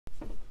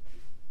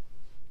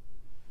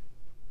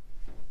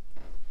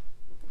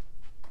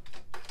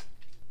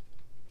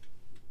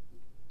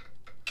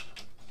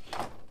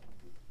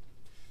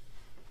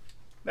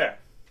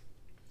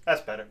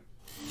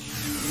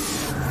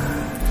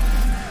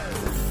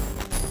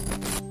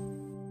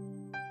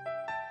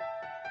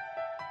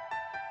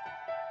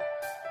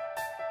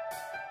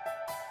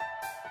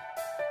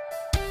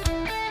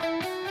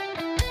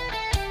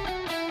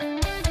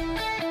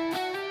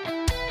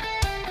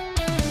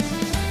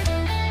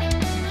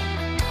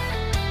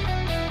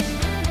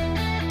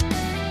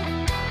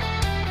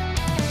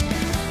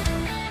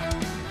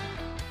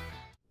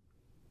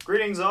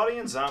Greetings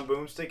audience, I'm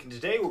Boomstick, and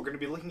today we're going to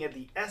be looking at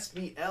the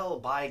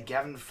SBL by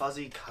Gavin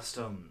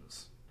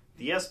Customs.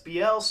 The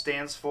SBL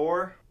stands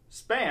for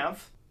Spamf,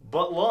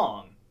 but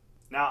long.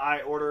 Now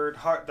I ordered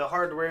the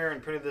hardware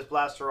and printed this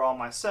blaster all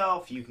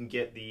myself. You can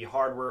get the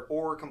hardware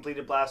or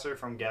completed blaster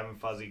from Gavin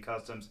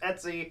Customs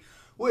Etsy,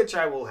 which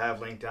I will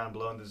have linked down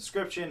below in the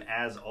description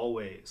as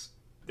always.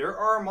 There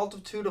are a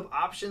multitude of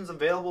options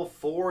available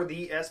for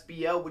the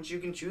SBL which you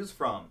can choose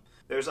from.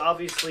 There's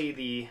obviously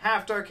the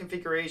half-dart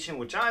configuration,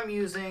 which I'm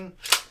using,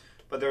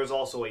 but there's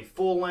also a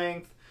full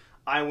length.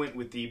 I went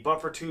with the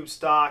buffer tube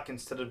stock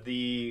instead of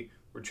the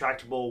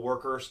retractable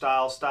worker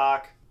style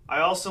stock.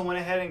 I also went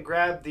ahead and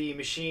grabbed the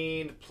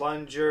machined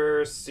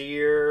plunger,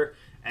 sear,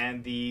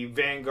 and the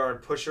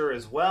Vanguard pusher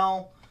as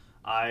well.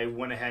 I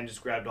went ahead and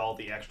just grabbed all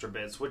the extra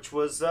bits, which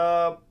was,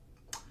 I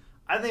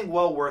think,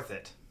 well worth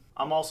it.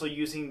 I'm also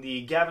using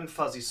the Gavin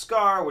Fuzzy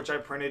Scar, which I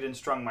printed and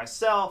strung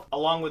myself,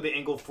 along with the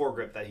angled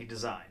foregrip that he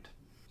designed.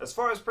 As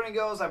far as printing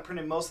goes, I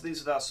printed most of these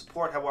without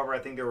support. However, I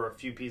think there were a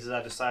few pieces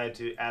I decided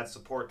to add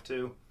support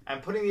to.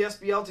 And putting the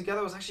SBL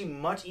together was actually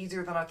much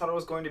easier than I thought it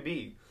was going to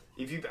be.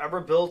 If you've ever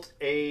built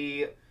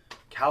a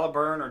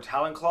Caliburn or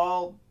Talon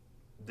Claw,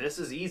 this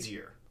is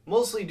easier.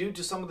 Mostly due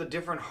to some of the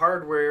different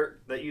hardware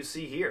that you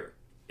see here.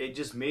 It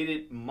just made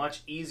it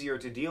much easier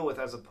to deal with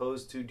as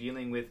opposed to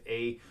dealing with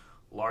a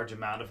large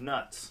amount of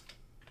nuts.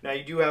 Now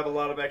you do have a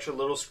lot of extra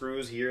little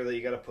screws here that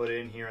you got to put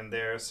in here and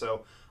there,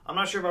 so I'm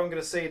not sure if I'm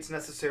going to say it's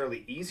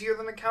necessarily easier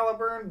than the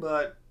Caliburn,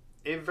 but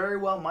it very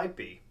well might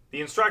be.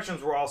 The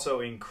instructions were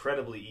also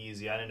incredibly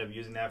easy. I ended up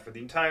using that for the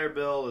entire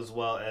build as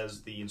well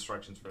as the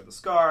instructions for the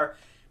Scar.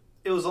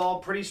 It was all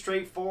pretty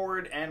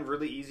straightforward and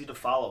really easy to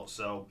follow,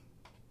 so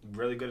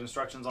really good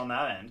instructions on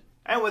that end.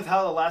 And with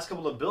how the last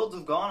couple of builds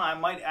have gone, I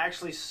might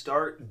actually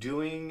start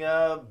doing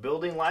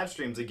building live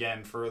streams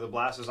again for the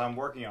blasters I'm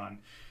working on.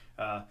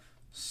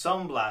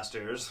 Some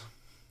blasters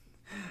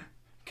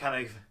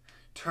kind of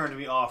turned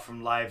me off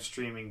from live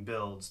streaming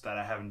builds that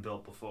I haven't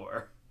built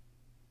before.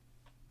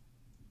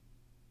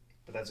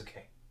 But that's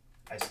okay.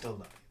 I still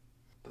love you.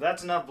 But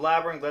that's enough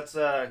blabbering. Let's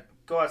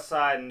go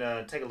outside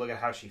and take a look at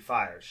how she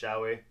fires,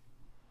 shall we?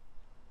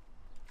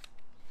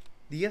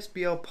 The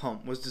SBL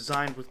pump was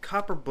designed with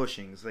copper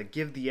bushings that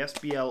give the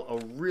SBL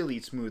a really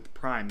smooth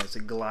prime as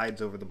it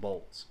glides over the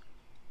bolts.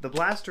 The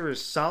blaster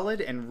is solid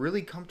and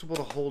really comfortable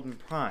to hold in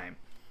prime.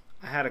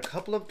 I had a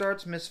couple of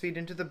darts misfeed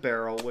into the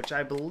barrel, which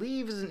I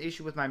believe is an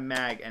issue with my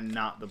mag and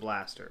not the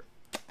blaster.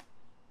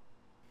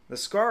 The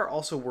Scar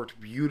also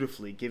worked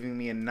beautifully, giving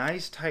me a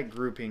nice tight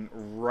grouping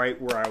right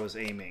where I was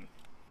aiming.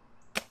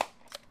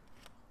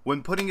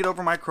 When putting it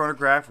over my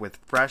chronograph with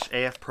fresh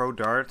AF Pro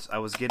darts, I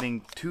was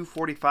getting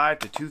 245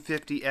 to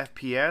 250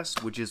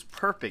 FPS, which is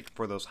perfect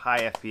for those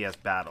high FPS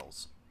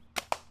battles.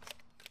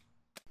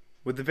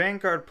 With the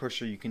Vanguard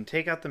pusher, you can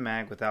take out the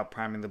mag without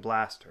priming the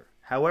blaster.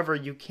 However,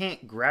 you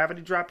can't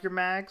gravity drop your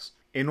mags.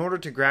 In order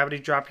to gravity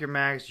drop your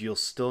mags, you'll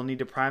still need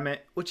to prime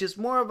it, which is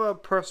more of a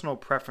personal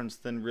preference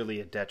than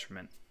really a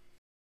detriment.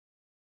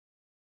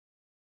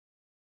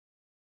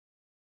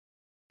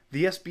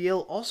 The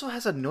SBL also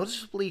has a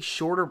noticeably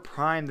shorter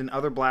prime than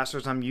other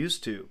blasters I'm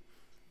used to.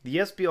 The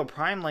SBL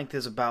prime length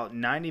is about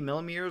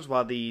 90mm,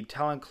 while the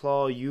Talon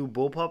Claw U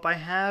bullpup I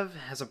have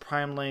has a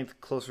prime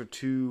length closer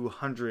to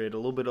 100, a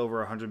little bit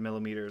over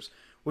 100mm,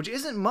 which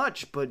isn't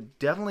much, but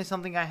definitely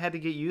something I had to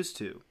get used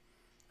to.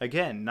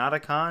 Again, not a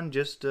con,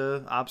 just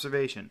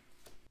observation.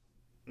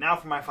 Now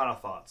for my final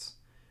thoughts.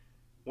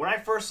 When I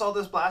first saw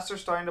this blaster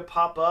starting to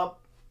pop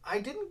up, I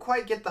didn't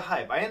quite get the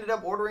hype. I ended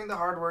up ordering the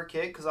hardware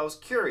kit because I was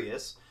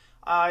curious.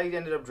 I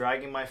ended up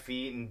dragging my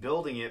feet and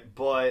building it,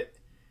 but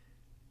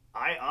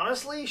I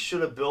honestly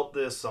should have built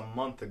this a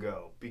month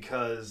ago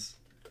because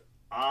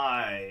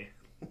I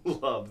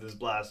love this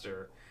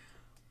blaster.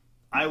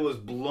 I was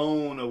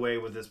blown away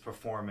with this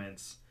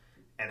performance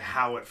and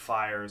how it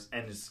fires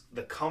and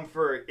the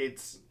comfort.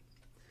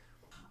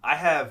 I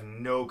have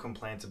no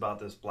complaints about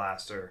this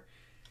blaster,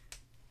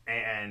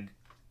 and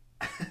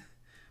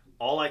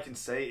all I can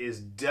say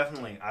is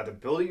definitely either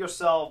build it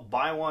yourself,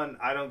 buy one,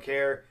 I don't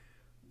care.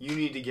 You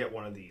need to get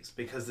one of these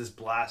because this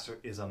blaster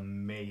is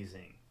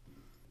amazing.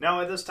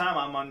 Now at this time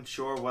I'm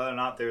unsure whether or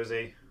not there's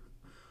a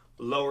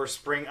lower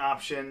spring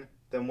option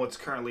than what's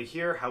currently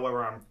here.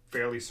 However, I'm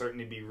fairly certain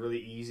it'd be really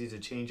easy to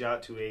change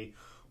out to a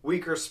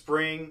weaker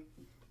spring.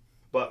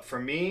 But for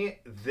me,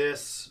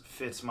 this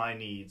fits my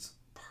needs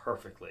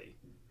perfectly.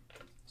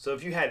 So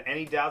if you had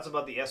any doubts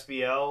about the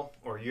SBL,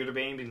 or you're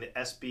debating the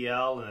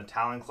SBL and a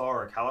Talon Claw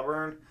or a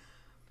Caliburn,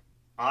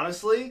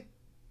 honestly,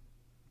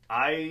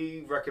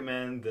 I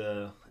recommend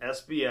the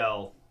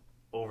SBL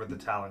over the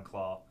Talon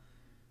Claw,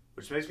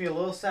 which makes me a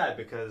little sad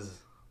because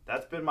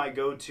that's been my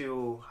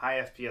go-to high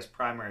FPS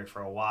primary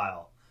for a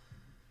while.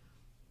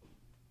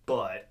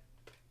 But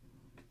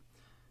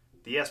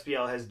the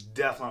SBL has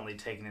definitely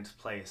taken its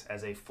place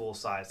as a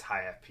full-sized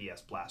high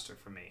FPS blaster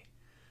for me.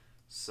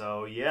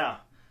 So yeah,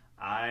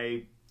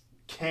 I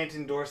can't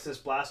endorse this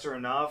blaster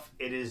enough.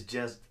 It is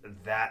just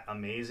that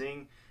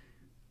amazing.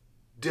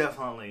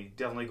 Definitely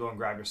go and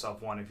grab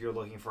yourself one if you're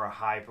looking for a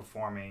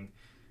high-performing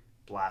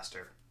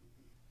blaster.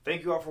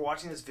 Thank you all for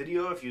watching this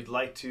video. If you'd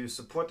like to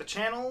support the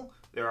channel,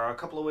 there are a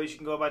couple of ways you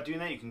can go about doing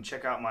that. You can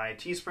check out my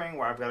Teespring,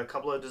 where I've got a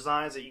couple of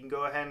designs that you can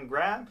go ahead and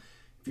grab.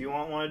 If you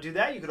want to do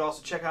that, you could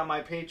also check out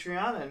my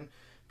Patreon and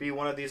be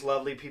one of these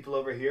lovely people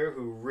over here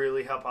who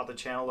really help out the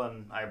channel,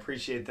 and I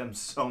appreciate them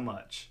so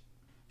much.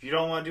 If you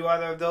don't want to do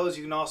either of those,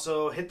 you can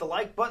also hit the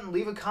like button,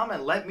 leave a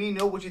comment, let me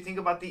know what you think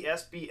about the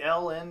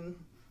SBL, and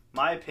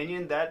my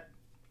opinion that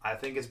I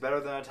think it's better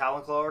than a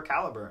Talon Claw or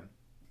Caliburn.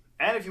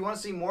 And if you want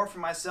to see more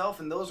from myself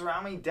and those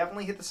around me,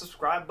 definitely hit the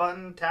subscribe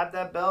button, tap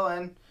that bell,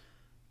 and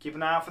keep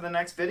an eye out for the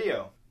next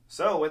video.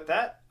 So with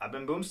that, I've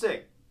been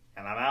Boomstick,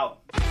 and I'm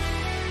out.